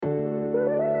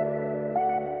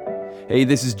Hey,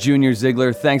 this is Junior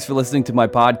Ziegler. Thanks for listening to my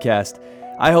podcast.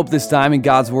 I hope this time in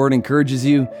God's Word encourages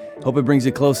you. Hope it brings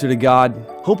you closer to God.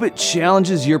 Hope it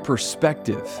challenges your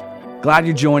perspective. Glad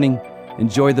you're joining.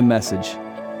 Enjoy the message.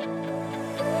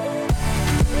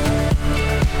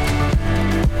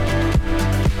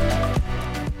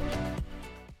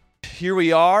 Here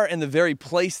we are in the very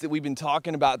place that we've been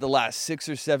talking about the last 6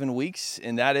 or 7 weeks,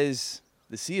 and that is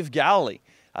the Sea of Galilee.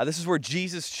 This is where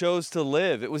Jesus chose to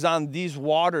live. It was on these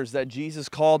waters that Jesus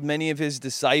called many of his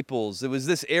disciples. It was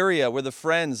this area where the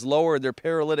friends lowered their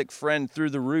paralytic friend through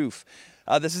the roof.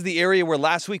 This is the area where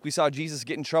last week we saw Jesus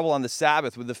get in trouble on the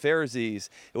Sabbath with the Pharisees.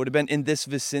 It would have been in this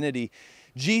vicinity.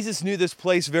 Jesus knew this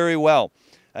place very well.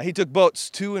 He took boats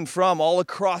to and from all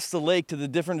across the lake to the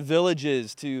different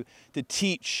villages to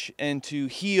teach and to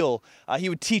heal. He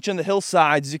would teach on the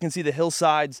hillsides. As you can see the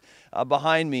hillsides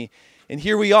behind me. And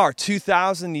here we are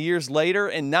 2,000 years later,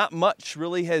 and not much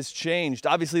really has changed.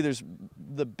 Obviously,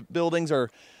 the buildings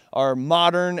are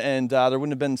modern, and there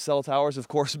wouldn't have been cell towers, of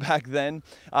course, back then.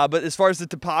 But as far as the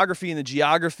topography and the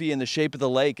geography and the shape of the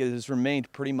lake, it has remained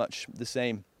pretty much the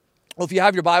same. Well, if you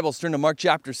have your Bibles, turn to Mark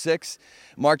chapter 6.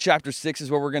 Mark chapter 6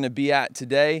 is where we're going to be at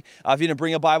today. If you didn't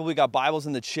bring a Bible, we got Bibles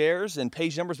in the chairs, and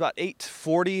page number is about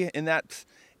 840 in that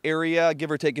area,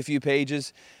 give or take a few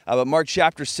pages. But Mark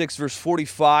chapter 6, verse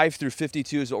 45 through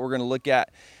 52 is what we're going to look at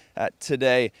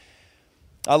today.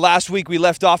 Last week we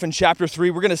left off in chapter 3.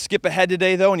 We're going to skip ahead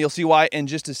today, though, and you'll see why in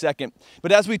just a second.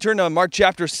 But as we turn to Mark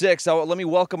chapter 6, let me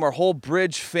welcome our whole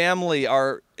Bridge family,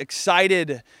 our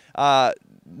excited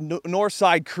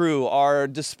Northside crew, our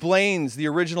Des Plaines, the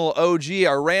original OG,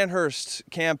 our Ranhurst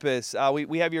campus.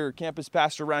 We have your campus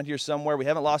pastor around here somewhere. We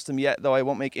haven't lost him yet, though I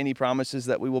won't make any promises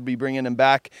that we will be bringing him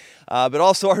back. But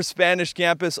also our Spanish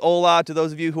campus. Hola to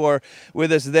those of you who are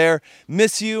with us there.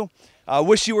 Miss you.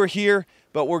 Wish you were here,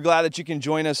 but we're glad that you can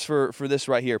join us for this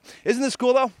right here. Isn't this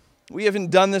cool, though? We haven't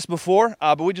done this before,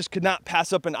 but we just could not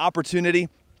pass up an opportunity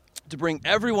to bring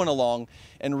everyone along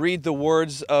and read the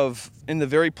words of in the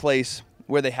very place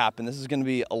where they happen. This is going to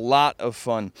be a lot of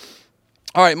fun.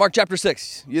 All right, Mark chapter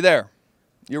 6. You there?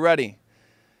 You ready?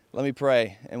 Let me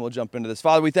pray, and we'll jump into this.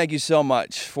 Father, we thank you so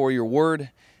much for your word.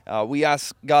 We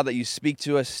ask, God, that you speak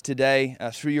to us today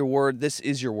through your word. This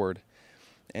is your word,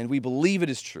 and we believe it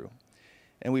is true,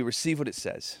 and we receive what it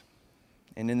says.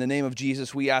 And in the name of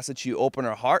Jesus, we ask that you open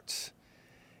our hearts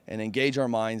and engage our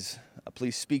minds.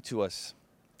 Please speak to us,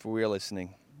 for we are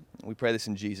listening. We pray this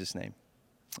in Jesus' name.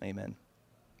 Amen.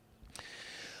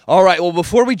 All right, well,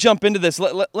 before we jump into this,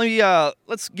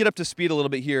 let's get up to speed a little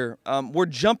bit here. We're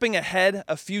jumping ahead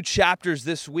a few chapters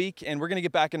this week, and we're going to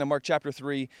get back into Mark chapter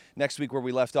 3 next week where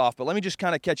we left off. But let me just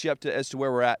kind of catch you up as to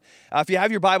where we're at. If you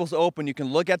have your Bibles open, you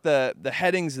can look at the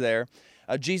headings there.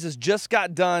 Jesus just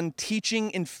got done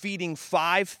teaching and feeding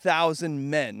 5,000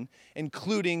 men,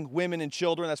 including women and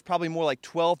children. That's probably more like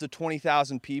 12 to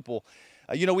 20,000 people.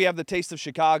 We have the Taste of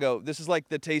Chicago. This is like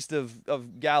the Taste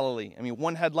of Galilee. I mean,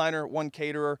 one headliner, one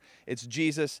caterer. It's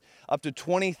Jesus. Up to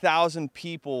 20,000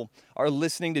 people are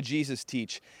listening to Jesus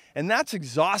teach. And that's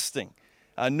exhausting.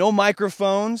 No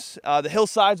microphones. The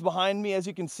hillsides behind me, as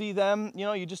you can see them,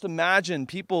 you just imagine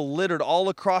people littered all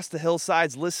across the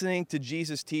hillsides listening to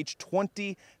Jesus teach.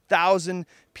 20,000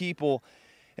 people.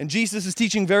 And Jesus is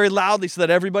teaching very loudly so that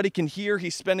everybody can hear.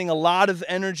 He's spending a lot of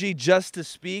energy just to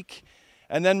speak.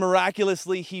 And then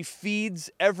miraculously, he feeds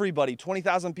everybody,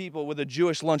 20,000 people, with a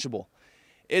Jewish Lunchable.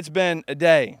 It's been a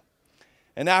day.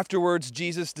 And afterwards,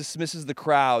 Jesus dismisses the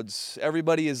crowds.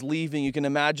 Everybody is leaving. You can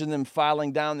imagine them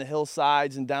filing down the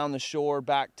hillsides and down the shore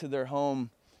back to their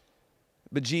home.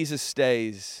 But Jesus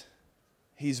stays.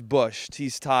 He's bushed.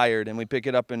 He's tired. And we pick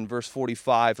it up in verse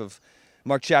 45 of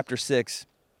Mark chapter 6.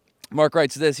 Mark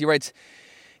writes this. He writes,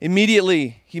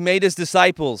 "Immediately he made his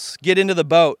disciples get into the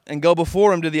boat and go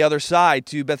before him to the other side,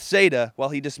 to Bethsaida, while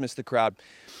he dismissed the crowd."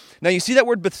 Now you see that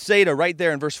word Bethsaida right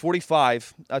there in verse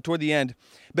 45, toward the end.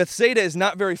 Bethsaida is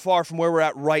not very far from where we're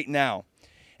at right now.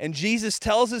 And Jesus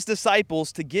tells his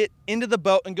disciples to get into the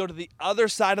boat and go to the other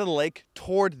side of the lake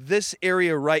toward this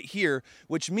area right here,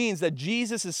 which means that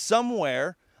Jesus is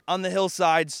somewhere on the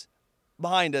hillsides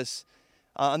behind us,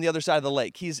 on the other side of the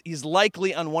lake. He's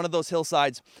likely on one of those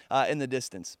hillsides in the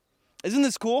distance. Isn't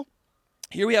this cool?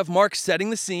 Here we have Mark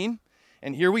setting the scene,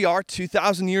 and here we are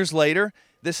 2,000 years later.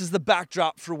 This is the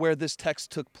backdrop for where this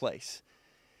text took place.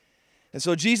 And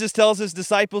so Jesus tells his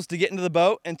disciples to get into the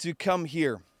boat and to come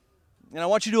here. And I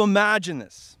want you to imagine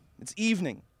this. It's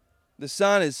evening. The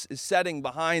sun is setting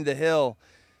behind the hill.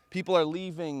 People are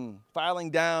leaving, filing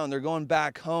down. They're going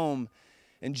back home.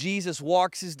 And Jesus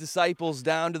walks his disciples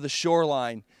down to the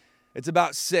shoreline. It's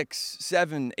about 6,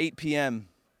 7, 8 p.m.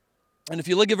 And if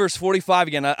you look at verse 45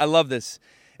 again, I love this.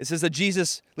 It says that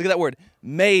Jesus, look at that word,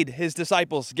 made his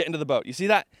disciples get into the boat. You see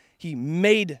that? He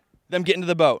made them get into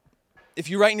the boat. If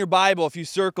you write in your Bible, if you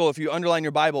circle, if you underline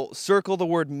your Bible, circle the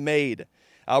word made.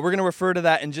 We're going to refer to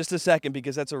that in just a second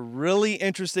because that's a really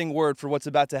interesting word for what's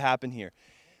about to happen here.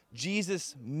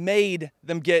 Jesus made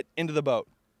them get into the boat.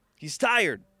 He's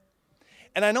tired.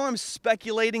 And I know I'm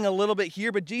speculating a little bit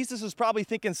here, but Jesus is probably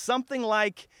thinking something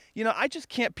like, I just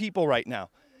can't people right now.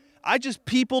 I just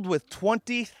peopled with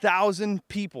 20,000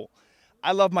 people.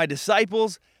 I love my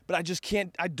disciples, but I just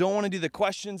can't, I don't want to do the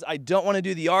questions. I don't want to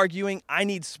do the arguing. I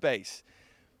need space.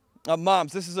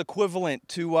 Moms, this is equivalent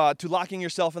to locking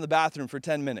yourself in the bathroom for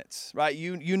 10 minutes, right?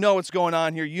 You know what's going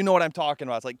on here. You know what I'm talking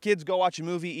about. It's like, kids, go watch a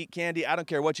movie, eat candy. I don't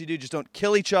care what you do. Just don't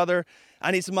kill each other. I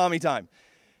need some mommy time.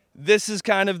 This is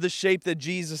kind of the shape that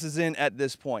Jesus is in at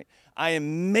this point. I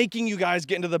am making you guys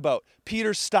get into the boat.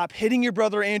 Peter, stop hitting your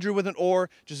brother Andrew with an oar.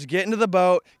 Just get into the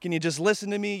boat. Can you just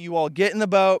listen to me? You all get in the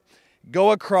boat.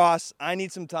 Go across. I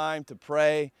need some time to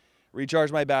pray,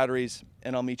 recharge my batteries,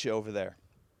 and I'll meet you over there.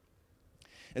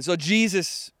 And so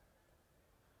Jesus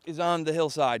is on the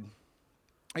hillside.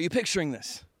 Are you picturing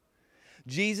this?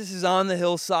 Jesus is on the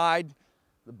hillside.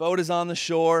 The boat is on the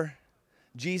shore.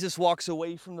 Jesus walks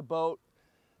away from the boat,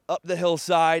 up the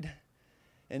hillside,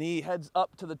 and he heads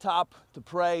up to the top to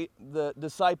pray. The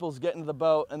disciples get into the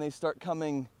boat, and they start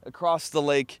coming across the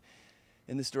lake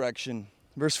in this direction.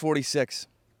 Verse 46.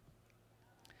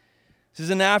 It says,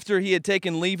 and after he had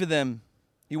taken leave of them,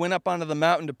 he went up onto the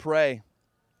mountain to pray.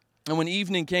 And when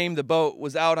evening came, the boat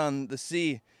was out on the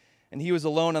sea, and he was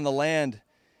alone on the land.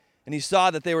 And he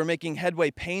saw that they were making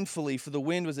headway painfully, for the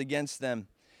wind was against them.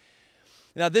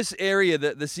 Now, this area,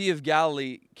 the Sea of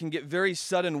Galilee, can get very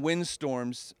sudden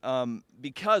windstorms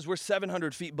because we're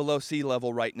 700 feet below sea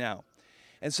level right now.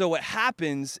 And so what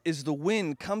happens is the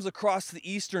wind comes across the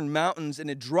eastern mountains and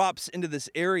it drops into this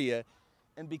area.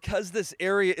 And because this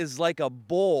area is like a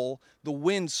bowl, the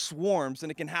wind swarms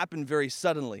and it can happen very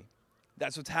suddenly.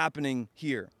 That's what's happening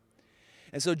here.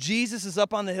 And so Jesus is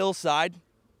up on the hillside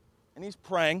and he's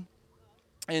praying.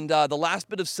 And the last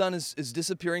bit of sun is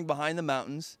disappearing behind the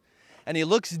mountains. And he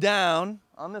looks down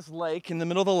on this lake, in the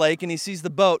middle of the lake, and he sees the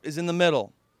boat is in the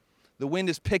middle. The wind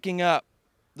is picking up.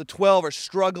 The 12 are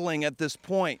struggling at this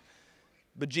point.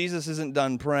 But Jesus isn't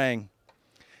done praying.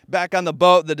 Back on the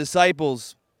boat, the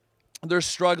disciples, they're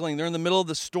struggling. They're in the middle of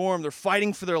the storm. They're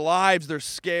fighting for their lives. They're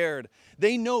scared.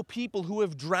 They know people who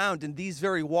have drowned in these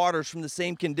very waters from the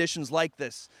same conditions like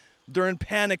this. They're in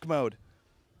panic mode.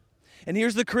 And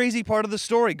here's the crazy part of the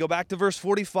story. Go back to verse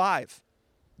 45.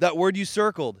 That word you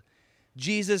circled.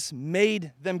 Jesus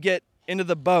made them get into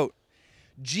the boat.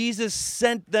 Jesus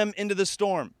sent them into the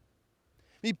storm.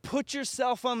 Put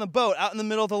yourself on the boat out in the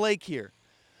middle of the lake here.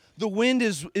 The wind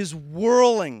is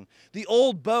whirling. The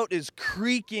old boat is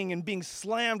creaking and being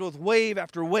slammed with wave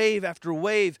after wave after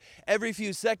wave. Every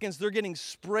few seconds, they're getting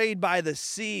sprayed by the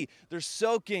sea. They're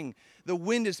soaking. The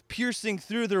wind is piercing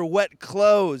through their wet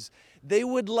clothes. They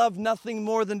would love nothing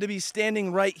more than to be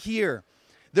standing right here.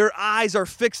 Their eyes are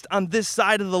fixed on this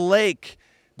side of the lake,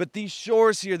 but these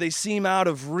shores here, they seem out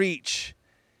of reach.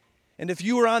 And if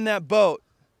you were on that boat,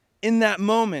 in that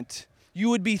moment, you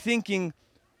would be thinking,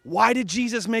 why did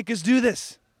Jesus make us do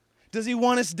this? Does he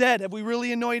want us dead? Have we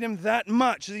really annoyed him that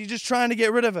much? Is he just trying to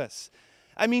get rid of us?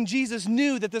 I mean, Jesus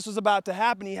knew that this was about to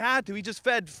happen. He had to. He just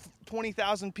fed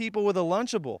 20,000 people with a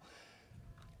Lunchable.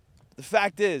 The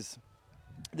fact is,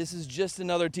 this is just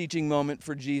another teaching moment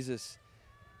for Jesus.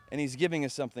 And he's giving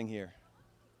us something here.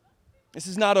 This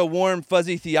is not a warm,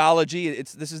 fuzzy theology.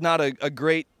 This is not a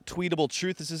great tweetable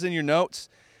truth. This is in your notes.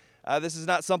 This is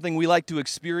not something we like to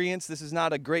experience. This is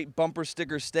not a great bumper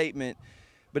sticker statement,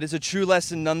 but it's a true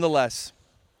lesson nonetheless.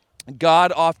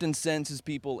 God often sends his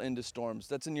people into storms.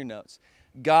 That's in your notes.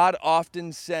 God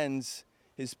often sends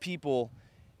his people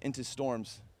into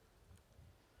storms.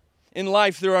 In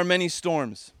life, there are many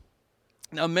storms.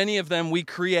 Now, many of them we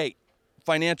create.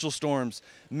 Financial storms,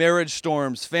 marriage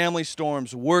storms, family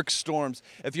storms, work storms.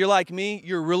 If you're like me,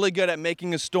 you're really good at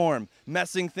making a storm,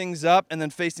 messing things up, and then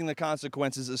facing the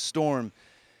consequences of storm.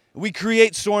 We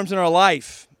create storms in our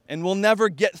life, and we'll never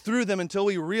get through them until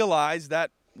we realize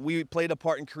that we played a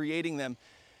part in creating them.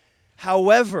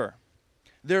 However,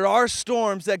 there are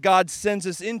storms that God sends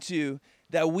us into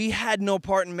that we had no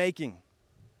part in making.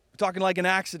 We're talking like an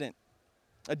accident,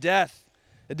 a death,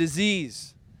 a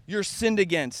disease. You're sinned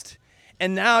against.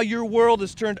 And now your world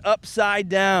is turned upside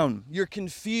down. You're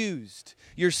confused.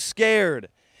 You're scared.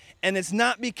 And it's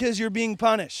not because you're being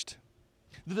punished.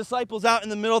 The disciples out in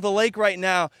the middle of the lake right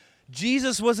now,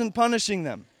 Jesus wasn't punishing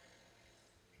them.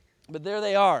 But there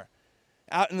they are,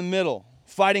 out in the middle,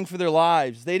 fighting for their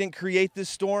lives. They didn't create this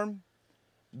storm.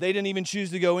 They didn't even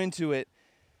choose to go into it.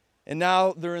 And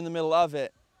now they're in the middle of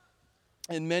it.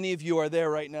 And many of you are there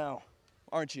right now,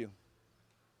 aren't you?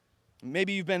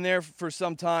 Maybe you've been there for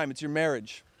some time. It's your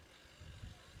marriage.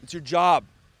 It's your job.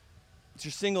 It's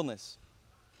your singleness.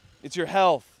 It's your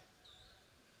health.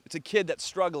 It's a kid that's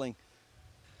struggling.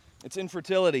 It's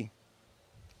infertility.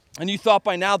 And you thought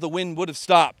by now the wind would have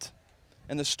stopped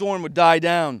and the storm would die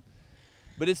down.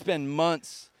 But it's been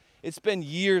months. It's been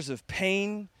years of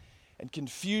pain and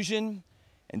confusion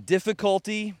and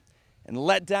difficulty and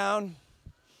letdown.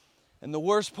 And the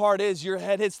worst part is your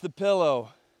head hits the pillow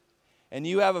and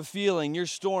you have a feeling your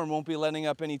storm won't be letting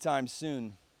up anytime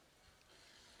soon.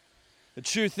 The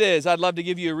truth is, I'd love to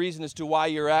give you a reason as to why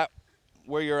you're at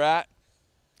where you're at.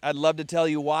 I'd love to tell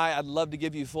you why. I'd love to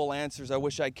give you full answers. I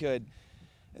wish I could.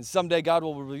 And someday God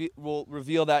will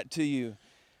reveal that to you.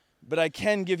 But I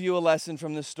can give you a lesson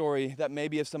from this story that may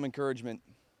be of some encouragement.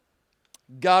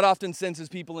 God often sends his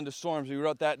people into storms. We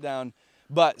wrote that down.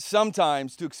 But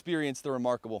sometimes to experience the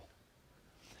remarkable.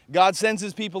 God sends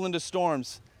his people into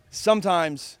storms.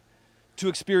 Sometimes to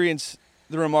experience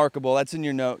the remarkable. That's in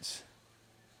your notes.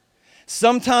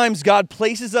 Sometimes God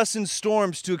places us in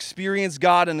storms to experience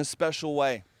God in a special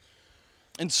way.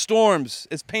 And storms,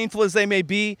 as painful as they may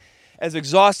be, as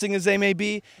exhausting as they may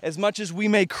be, as much as we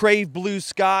may crave blue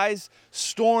skies,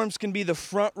 storms can be the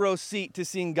front row seat to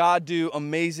seeing God do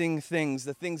amazing things,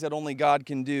 the things that only God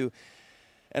can do.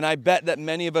 And I bet that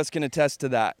many of us can attest to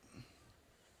that.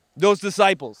 Those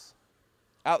disciples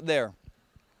out there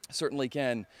certainly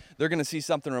can. They're going to see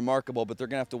something remarkable, but they're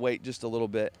going to have to wait just a little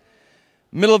bit.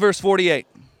 Middle of verse 48.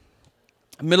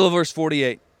 Middle of verse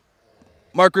 48.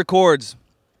 Mark records,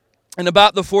 and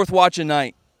about the fourth watch of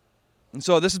night. And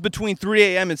so this is between 3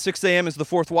 a.m. and 6 a.m. is the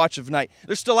fourth watch of night.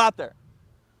 They're still out there.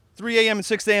 3 a.m. and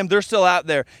 6 a.m., they're still out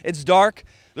there. It's dark.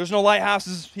 There's no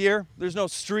lighthouses here. There's no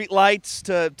street lights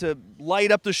to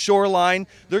light up the shoreline.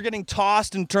 They're getting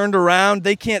tossed and turned around.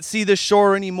 They can't see the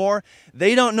shore anymore.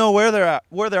 They don't know where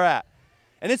they're at.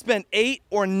 And it's been 8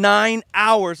 or 9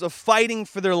 hours of fighting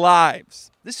for their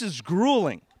lives. This is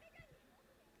grueling.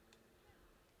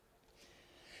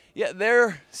 Yet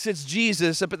there sits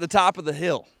Jesus up at the top of the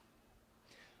hill,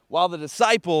 while the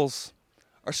disciples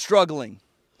are struggling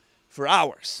for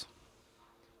hours.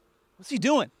 What's he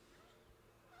doing?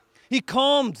 He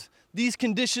calmed these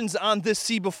conditions on this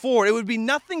sea before. It would be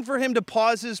nothing for him to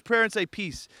pause his prayer and say,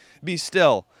 "Peace, be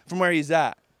still," from where he's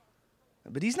at.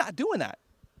 But he's not doing that.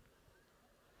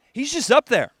 He's just up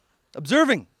there,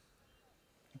 observing.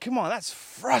 Come on, that's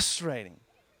frustrating.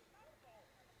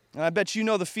 And I bet you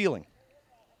know the feeling.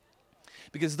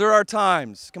 Because there are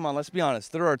times, come on, let's be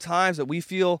honest, there are times that we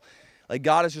feel like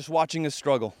God is just watching us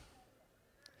struggle.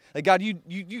 Like, God,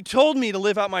 you told me to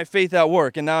live out my faith at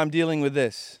work, and now I'm dealing with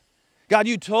this. God,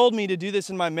 you told me to do this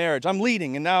in my marriage. I'm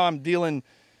leading, and now I'm dealing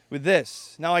with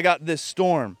this. Now I got this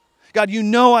storm. God, you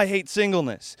know I hate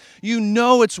singleness. You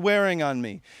know it's wearing on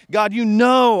me. God, you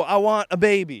know I want a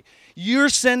baby. You're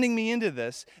sending me into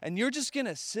this, and you're just going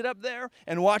to sit up there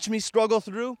and watch me struggle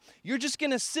through? You're just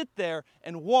going to sit there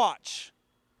and watch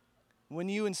when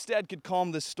you instead could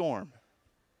calm this storm.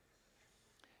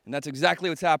 And that's exactly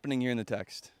what's happening here in the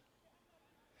text.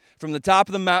 From the top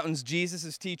of the mountains, Jesus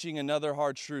is teaching another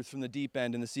hard truth from the deep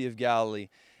end in the Sea of Galilee.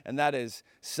 And that is,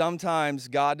 sometimes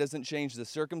God doesn't change the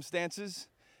circumstances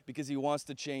because he wants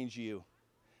to change you.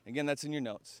 Again, that's in your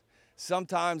notes.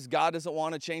 Sometimes God doesn't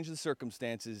want to change the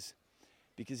circumstances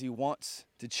because he wants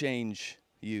to change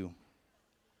you.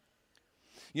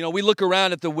 You know, we look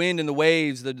around at the wind and the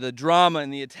waves, the drama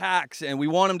and the attacks, and we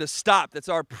want them to stop. That's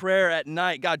our prayer at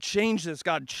night. God, change this.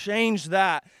 God, change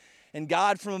that. And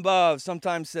God from above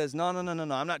sometimes says, no,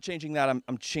 I'm not changing that.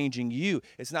 I'm changing you.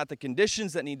 It's not the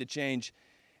conditions that need to change.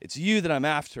 It's you that I'm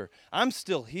after. I'm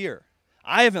still here.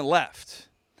 I haven't left.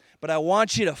 But I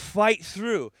want you to fight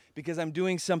through because I'm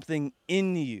doing something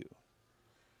in you.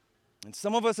 And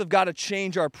some of us have got to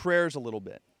change our prayers a little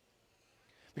bit.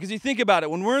 Because you think about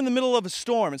it, when we're in the middle of a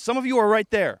storm, and some of you are right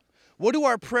there, what do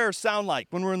our prayers sound like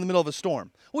when we're in the middle of a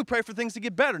storm? We pray for things to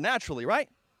get better naturally, right?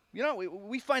 You know,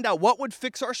 we find out what would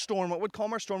fix our storm, what would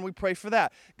calm our storm. We pray for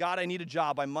that. God, I need a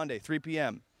job by Monday, 3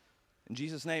 p.m. In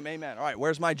Jesus' name, amen. All right,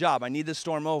 where's my job? I need this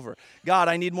storm over. God,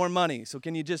 I need more money. So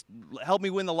can you just help me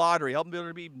win the lottery? Help me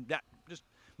to be just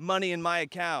money in my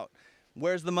account.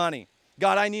 Where's the money?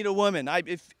 God, I need a woman.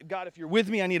 If you're with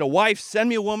me, I need a wife. Send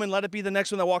me a woman. Let it be the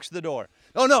next one that walks through the door.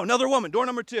 Oh, no, another woman. Door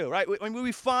number 2, right?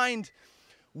 We find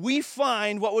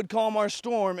what would calm our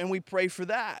storm, and we pray for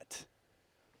that.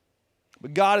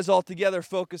 But God is altogether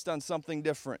focused on something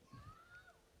different.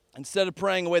 Instead of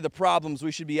praying away the problems,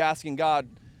 we should be asking God,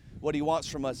 what he wants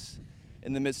from us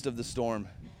in the midst of the storm.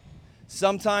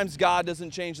 Sometimes God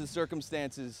doesn't change the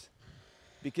circumstances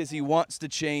because he wants to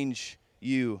change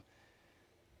you.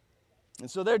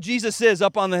 And so there Jesus is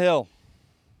up on the hill.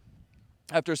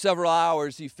 After several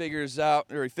hours, he figures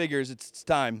it's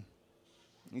time.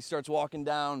 He starts walking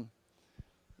down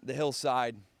the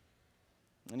hillside.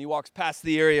 And he walks past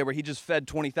the area where he just fed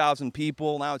 20,000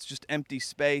 people. Now it's just empty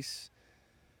space.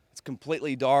 It's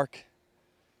completely dark.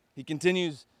 He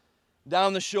continues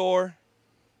down the shore.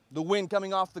 The wind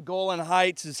coming off the Golan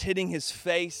Heights is hitting his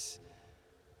face.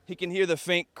 He can hear the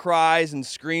faint cries and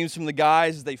screams from the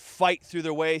guys as they fight through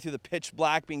their way through the pitch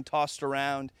black, being tossed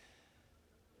around.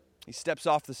 He steps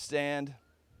off the stand,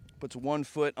 puts one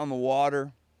foot on the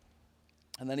water,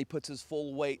 and then he puts his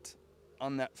full weight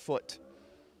on that foot.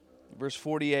 Verse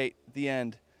 48, the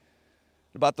end.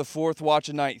 About the fourth watch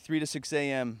of night, 3 to 6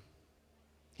 a.m.,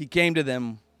 he came to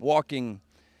them walking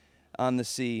on the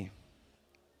sea.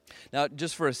 Now,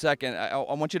 just for a second, I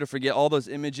want you to forget all those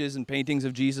images and paintings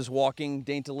of Jesus walking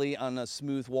daintily on a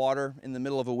smooth water in the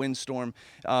middle of a windstorm.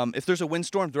 If there's a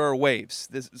windstorm, there are waves.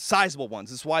 There's sizable ones.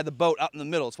 This is why the boat out in the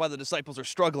middle. It's why the disciples are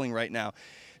struggling right now.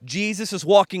 Jesus is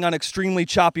walking on extremely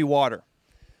choppy water.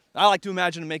 I like to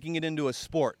imagine making it into a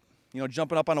sport.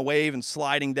 Jumping up on a wave and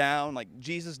sliding down. Like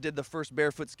Jesus did the first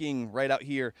barefoot skiing right out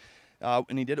here,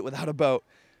 and he did it without a boat.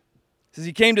 It says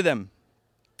he came to them,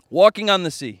 walking on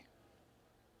the sea.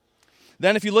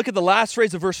 Then if you look at the last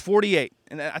phrase of verse 48,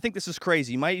 and I think this is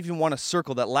crazy. You might even want to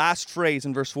circle that last phrase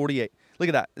in verse 48. Look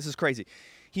at that. This is crazy.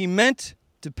 He meant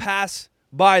to pass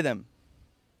by them.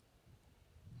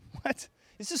 What?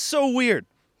 This is so weird.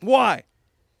 Why?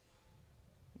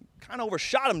 Kind of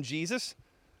overshot him, Jesus.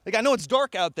 Like, I know it's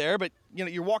dark out there, but,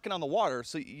 you're walking on the water,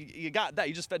 so you got that.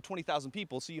 You just fed 20,000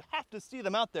 people, so you have to see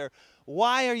them out there.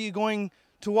 Why are you going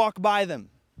to walk by them?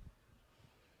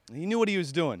 He knew what he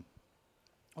was doing.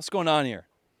 What's going on here?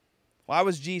 Why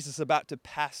was Jesus about to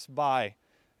pass by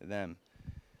them?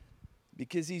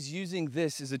 Because he's using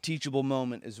this as a teachable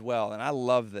moment as well, and I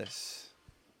love this.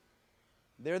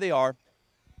 There they are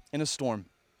in a storm.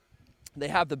 They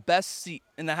have the best seat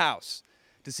in the house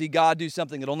to see God do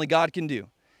something that only God can do.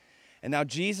 And now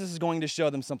Jesus is going to show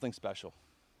them something special.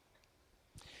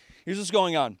 Here's what's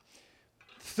going on.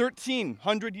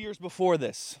 1,300 years before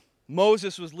this,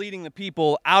 Moses was leading the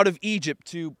people out of Egypt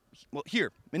to,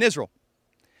 here in Israel.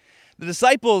 The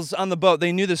disciples on the boat,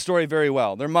 they knew this story very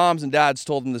well. Their moms and dads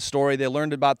told them the story. They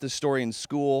learned about this story in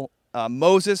school.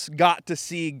 Moses got to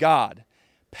see God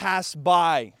pass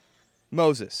by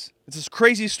Moses. It's this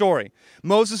crazy story.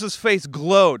 Moses' face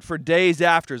glowed for days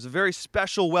after. It's a very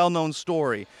special, well-known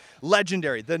story.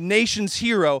 Legendary. The nation's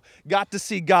hero got to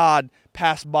see God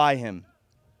pass by him.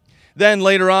 Then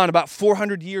later on, about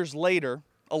 400 years later,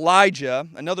 Elijah,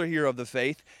 another hero of the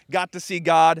faith, got to see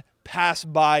God pass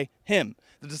by him.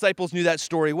 The disciples knew that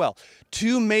story well.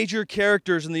 Two major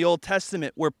characters in the Old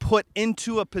Testament were put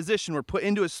into a position, were put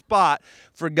into a spot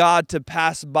for God to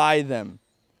pass by them.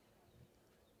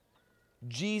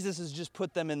 Jesus has just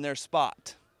put them in their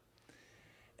spot.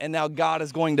 And now God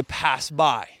is going to pass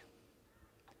by.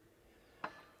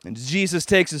 And as Jesus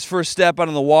takes his first step out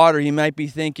on the water, he might be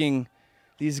thinking,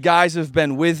 these guys have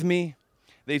been with me.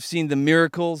 They've seen the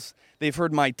miracles. They've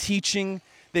heard my teaching.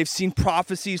 They've seen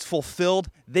prophecies fulfilled.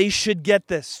 They should get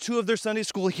this. Two of their Sunday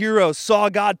school heroes saw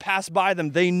God pass by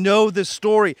them. They know this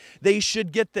story. They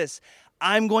should get this.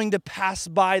 I'm going to pass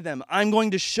by them. I'm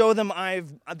going to show them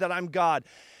that I'm God.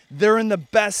 They're in the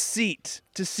best seat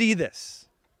to see this.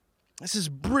 This is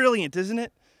brilliant, isn't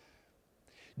it?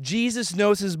 Jesus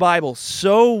knows his Bible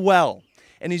so well,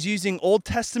 and he's using Old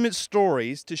Testament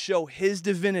stories to show his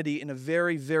divinity in a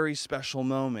very, very special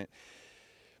moment.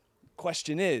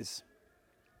 Question is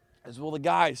will the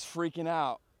guys freaking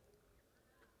out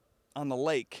on the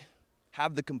lake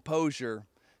have the composure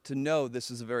to know this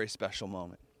is a very special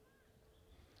moment?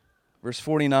 Verse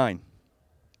 49.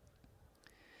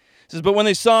 It says, but when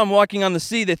they saw him walking on the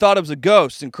sea, they thought it was a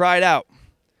ghost and cried out.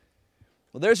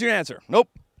 Well, there's your answer. Nope,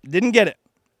 didn't get it.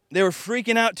 They were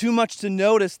freaking out too much to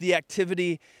notice the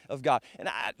activity of God. And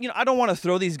I don't want to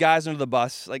throw these guys under the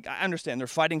bus. Like, I understand they're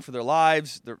fighting for their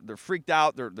lives. They're freaked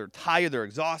out. They're tired. They're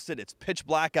exhausted. It's pitch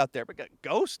black out there. But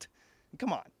ghost?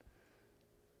 Come on.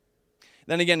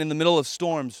 Then again, in the middle of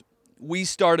storms, we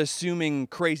start assuming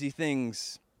crazy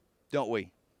things, don't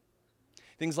we?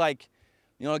 Things like,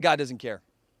 God doesn't care.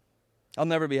 I'll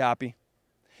never be happy.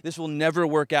 This will never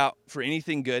work out for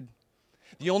anything good.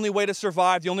 The only way to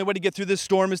survive, the only way to get through this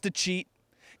storm is to cheat.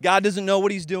 God doesn't know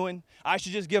what he's doing. I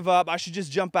should just give up. I should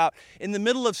just jump out. In the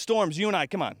middle of storms, you and I,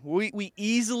 come on, we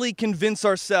easily convince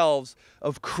ourselves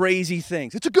of crazy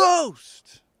things. It's a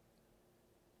ghost.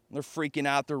 They're freaking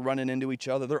out. They're running into each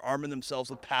other. They're arming themselves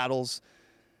with paddles.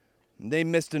 They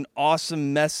missed an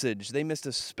awesome message. They missed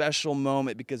a special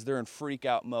moment because they're in freak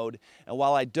out mode. And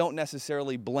while I don't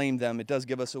necessarily blame them, it does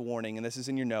give us a warning, and this is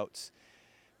in your notes.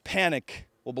 Panic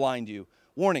will blind you.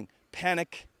 Warning,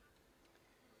 panic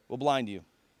will blind you.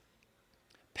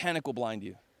 Panic will blind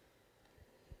you.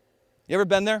 You ever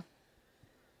been there?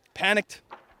 Panicked?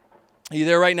 Are you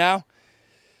there right now?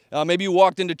 Maybe you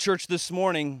walked into church this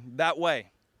morning that way.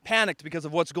 Panicked because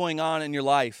of what's going on in your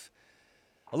life.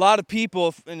 A lot of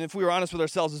people, and if we were honest with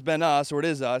ourselves, it's been us, or it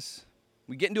is us.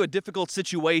 We get into a difficult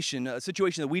situation, a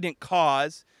situation that we didn't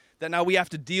cause, that now we have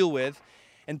to deal with.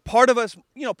 And part of us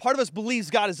believes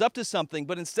God is up to something,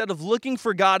 but instead of looking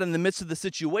for God in the midst of the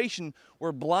situation,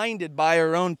 we're blinded by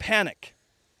our own panic.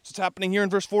 That's what's happening here in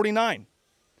verse 49.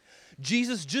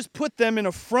 Jesus just put them in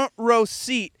a front row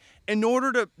seat in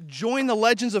order to join the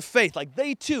legends of faith. Like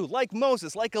they too, like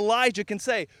Moses, like Elijah, can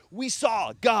say, we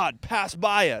saw God pass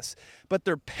by us. But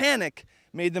their panic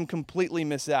made them completely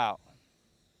miss out.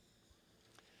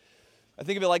 I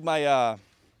think of it like my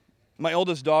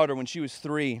oldest daughter, when she was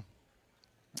 3,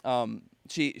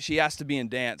 she asked to be in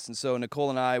dance. And so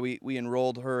Nicole and I, we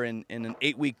enrolled her in an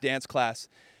 8-week dance class,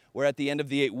 where at the end of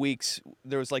the 8 weeks,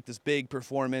 there was like this big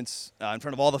performance in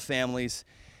front of all the families.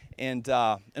 And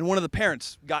one of the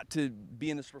parents got to be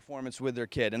in this performance with their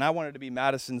kid. And I wanted to be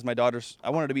I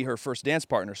wanted to be her first dance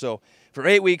partner. So for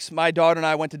 8 weeks, my daughter and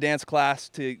I went to dance class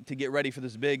to get ready for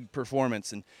this big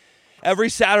performance. And every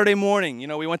Saturday morning,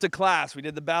 we went to class. We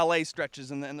did the ballet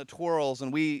stretches and the twirls.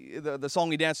 And the song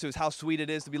we danced to is How Sweet It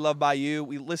Is to Be Loved by You.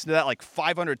 We listened to that like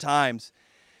 500 times.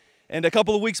 And a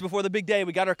couple of weeks before the big day,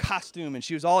 we got her costume, and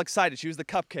she was all excited. She was the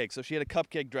cupcake, so she had a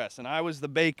cupcake dress, and I was the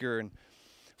baker. And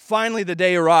finally, the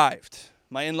day arrived.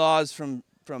 My in-laws from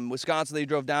Wisconsin, they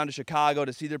drove down to Chicago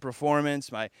to see their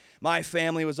performance. My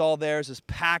family was all there. It was this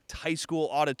packed high school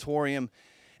auditorium.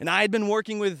 And I had been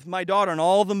working with my daughter on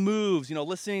all the moves,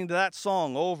 listening to that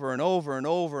song over and over and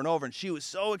over and over. And she was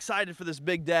so excited for this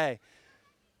big day.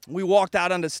 We walked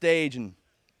out on the stage, and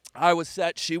I was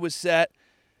set, she was set.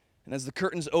 And as the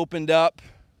curtains opened up,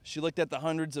 she looked at the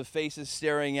hundreds of faces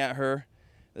staring at her.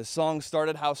 The song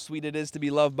started, How Sweet It Is to Be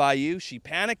Loved by You. She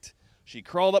panicked. She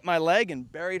crawled up my leg and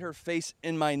buried her face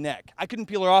in my neck. I couldn't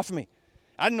peel her off of me.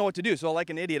 I didn't know what to do. So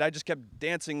like an idiot, I just kept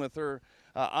dancing with her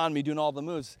on me, doing all the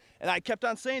moves. And I kept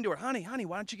on saying to her, honey,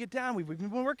 why don't you get down? We've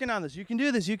been working on this. You can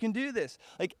do this. You can do this.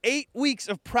 Like 8 weeks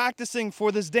of practicing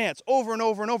for this dance over and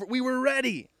over and over. We were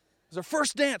ready. It was our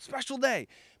first dance, special day.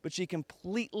 But she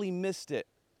completely missed it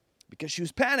because she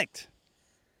was panicked.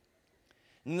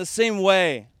 In the same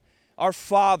way, our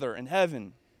Father in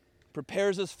heaven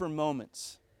prepares us for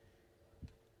moments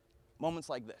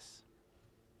like this.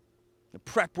 The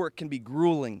prep work can be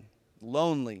grueling,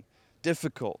 lonely,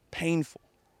 difficult, painful.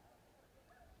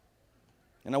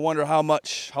 And I wonder how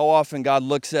often God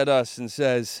looks at us and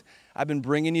says, I've been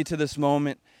bringing you to this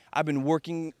moment. I've been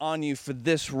working on you for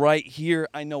this right here.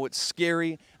 I know it's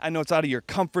scary. I know it's out of your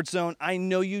comfort zone. I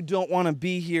know you don't want to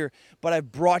be here, but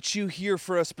I've brought you here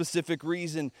for a specific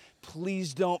reason.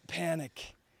 Please don't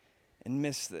panic and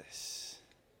miss this.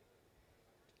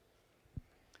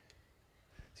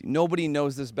 See, nobody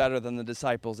knows this better than the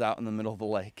disciples out in the middle of the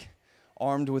lake,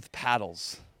 armed with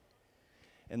paddles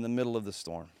in the middle of the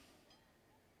storm.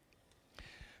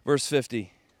 Verse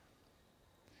 50.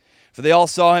 For they all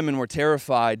saw him and were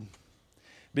terrified.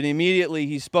 But immediately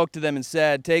he spoke to them and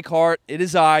said, Take heart, it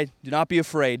is I, do not be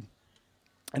afraid.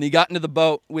 And he got into the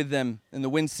boat with them, and the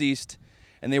wind ceased.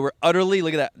 And they were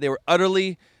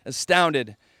utterly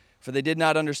astounded, for they did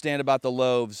not understand about the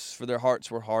loaves, for their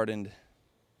hearts were hardened.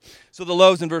 So the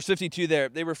loaves in verse 52 there,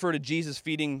 they refer to Jesus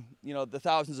feeding, the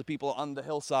thousands of people on the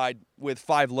hillside with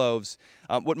 5 loaves.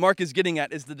 What Mark is getting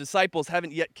at is the disciples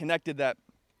haven't yet connected that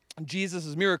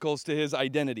Jesus' miracles to his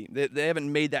identity. They haven't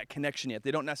made that connection yet.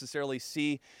 They don't necessarily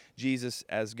see Jesus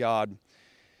as God.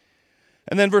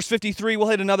 And then verse 53, we'll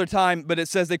hit another time, but it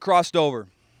says they crossed over.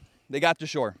 They got to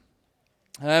shore.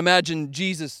 And I imagine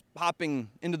Jesus hopping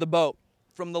into the boat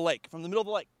from the lake, from the middle of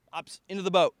the lake, hops into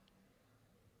the boat.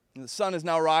 And the sun is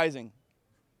now rising.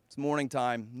 It's morning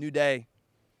time, new day.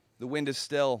 The wind is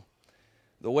still.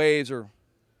 The waves are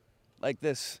like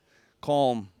this,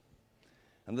 calm.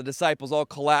 And the disciples all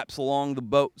collapse along the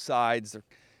boat sides. They're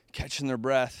catching their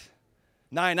breath.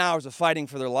 9 hours of fighting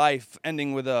for their life,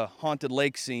 ending with a haunted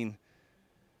lake scene.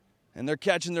 And they're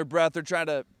catching their breath. They're trying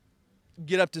to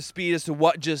get up to speed as to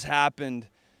what just happened.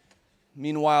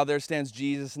 Meanwhile, there stands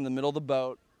Jesus in the middle of the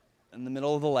boat, in the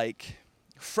middle of the lake,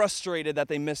 frustrated that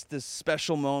they missed this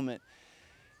special moment.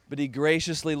 But he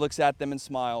graciously looks at them and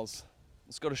smiles.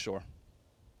 Let's go to shore.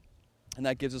 And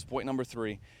that gives us point number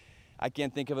 3. I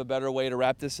can't think of a better way to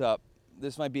wrap this up.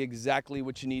 This might be exactly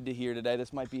what you need to hear today.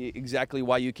 This might be exactly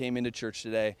why you came into church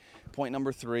today. Point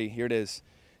number 3, here it is.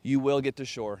 You will get to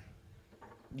shore.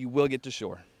 You will get to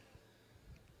shore.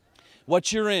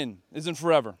 What you're in isn't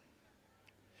forever.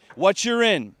 What you're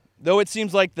in, though it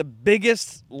seems like the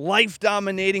biggest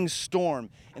life-dominating storm,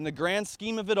 in the grand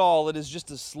scheme of it all, it is just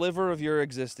a sliver of your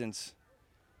existence.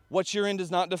 What you're in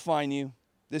does not define you.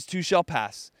 This too shall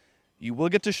pass. You will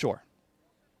get to shore.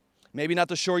 Maybe not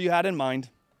the shore you had in mind.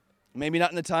 Maybe not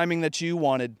in the timing that you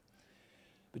wanted.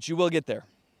 But you will get there.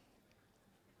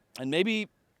 And maybe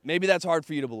that's hard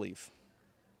for you to believe.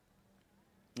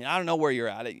 I don't know where you're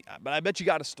at, but I bet you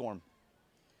got a storm.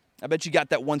 I bet you got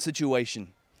that one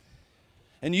situation.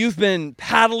 And you've been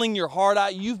paddling your heart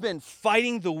out. You've been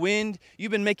fighting the wind.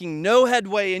 You've been making no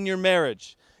headway in your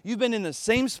marriage. You've been in the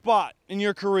same spot in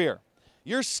your career.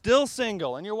 You're still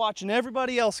single, and you're watching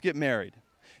everybody else get married.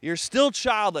 You're still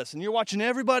childless, and you're watching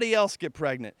everybody else get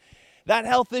pregnant. That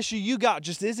health issue you got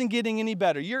just isn't getting any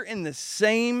better. You're in the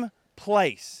same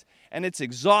place, and it's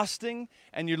exhausting,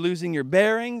 and you're losing your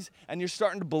bearings, and you're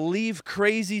starting to believe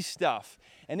crazy stuff.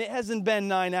 And it hasn't been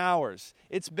 9 hours.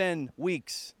 It's been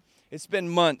weeks. It's been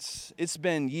months. It's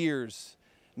been years.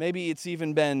 Maybe it's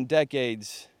even been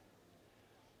decades.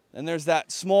 And there's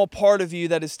that small part of you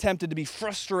that is tempted to be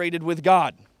frustrated with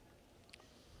God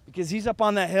because he's up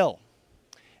on that hill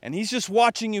and he's just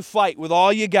watching you fight with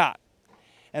all you got.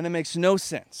 And it makes no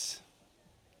sense.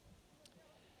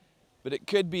 But it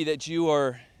could be that you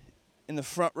are in the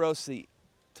front row seat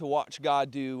to watch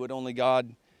God do what only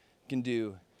God can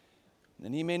do.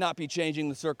 And he may not be changing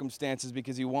the circumstances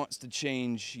because he wants to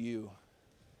change you.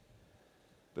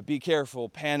 But be careful.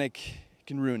 Panic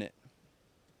can ruin it.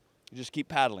 Just keep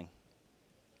paddling.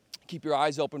 Keep your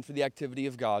eyes open for the activity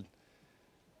of God.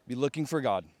 Be looking for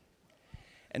God.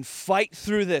 And fight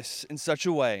through this in such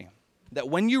a way that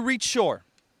when you reach shore,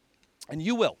 and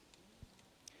you will,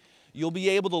 you'll be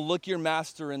able to look your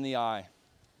master in the eye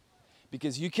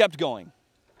because you kept going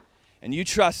and you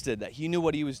trusted that he knew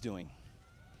what he was doing.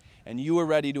 And you were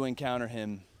ready to encounter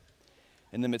him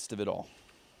in the midst of it all.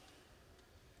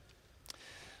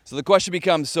 So the question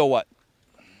becomes, so what?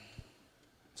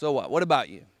 So what? What about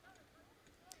you?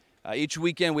 Each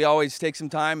weekend we always take some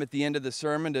time at the end of the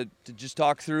sermon to just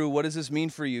talk through what does this mean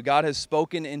for you. God has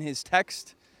spoken in his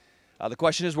text. The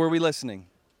question is, were we listening?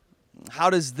 How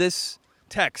does this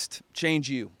text change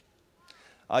you?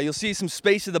 You'll see some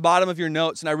space at the bottom of your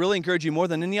notes, and I really encourage you more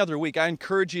than any other week. I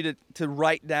encourage you to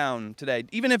write down today,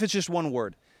 even if it's just one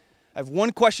word. I have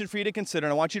one question for you to consider,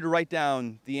 and I want you to write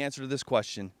down the answer to this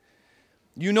question.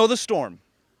 You know the storm.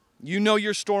 You know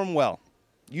your storm well.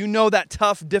 You know that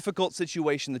tough, difficult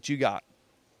situation that you got.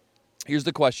 Here's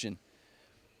the question.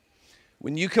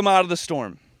 When you come out of the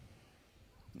storm,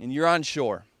 and you're on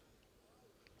shore,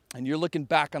 and you're looking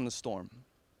back on the storm,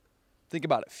 think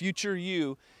about it. Future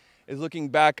you is looking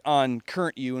back on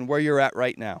current you and where you're at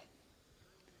right now.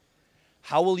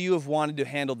 How will you have wanted to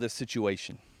handle this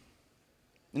situation?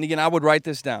 And again, I would write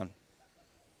this down.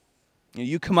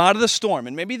 You come out of the storm,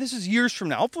 and maybe this is years from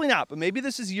now. Hopefully not, but maybe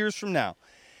this is years from now.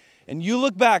 And you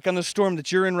look back on the storm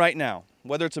that you're in right now,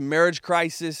 whether it's a marriage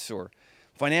crisis or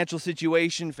financial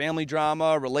situation, family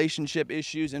drama, relationship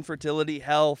issues, infertility,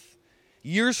 health.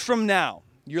 Years from now,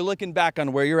 you're looking back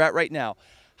on where you're at right now.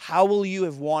 How will you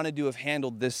have wanted to have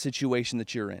handled this situation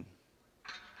that you're in?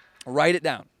 Write it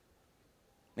down.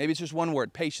 Maybe it's just one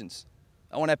word, patience.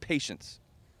 I want to have patience.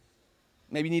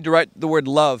 Maybe you need to write the word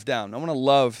love down. I want to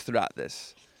love throughout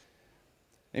this.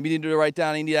 Maybe you need to write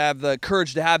down, you need to have the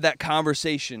courage to have that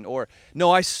conversation. Or,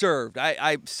 no, I served.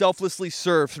 I selflessly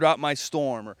served throughout my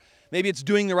storm. Or maybe it's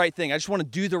doing the right thing. I just want to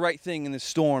do the right thing in this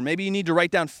storm. Maybe you need to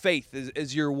write down faith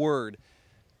as your word.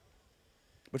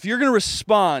 But if you're going to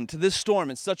respond to this storm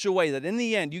in such a way that in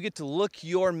the end you get to look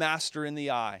your master in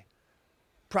the eye,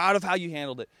 proud of how you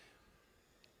handled it,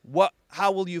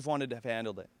 how will you have wanted to have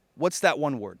handled it? What's that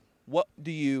one word? What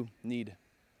do you need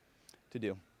to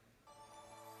do?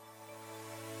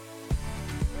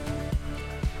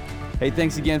 Hey,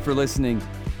 thanks again for listening.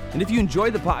 And if you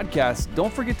enjoyed the podcast,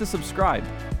 don't forget to subscribe.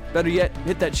 Better yet,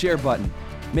 hit that share button.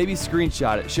 Maybe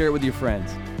screenshot it, share it with your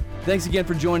friends. Thanks again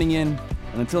for joining in.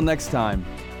 And until next time,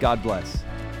 God bless.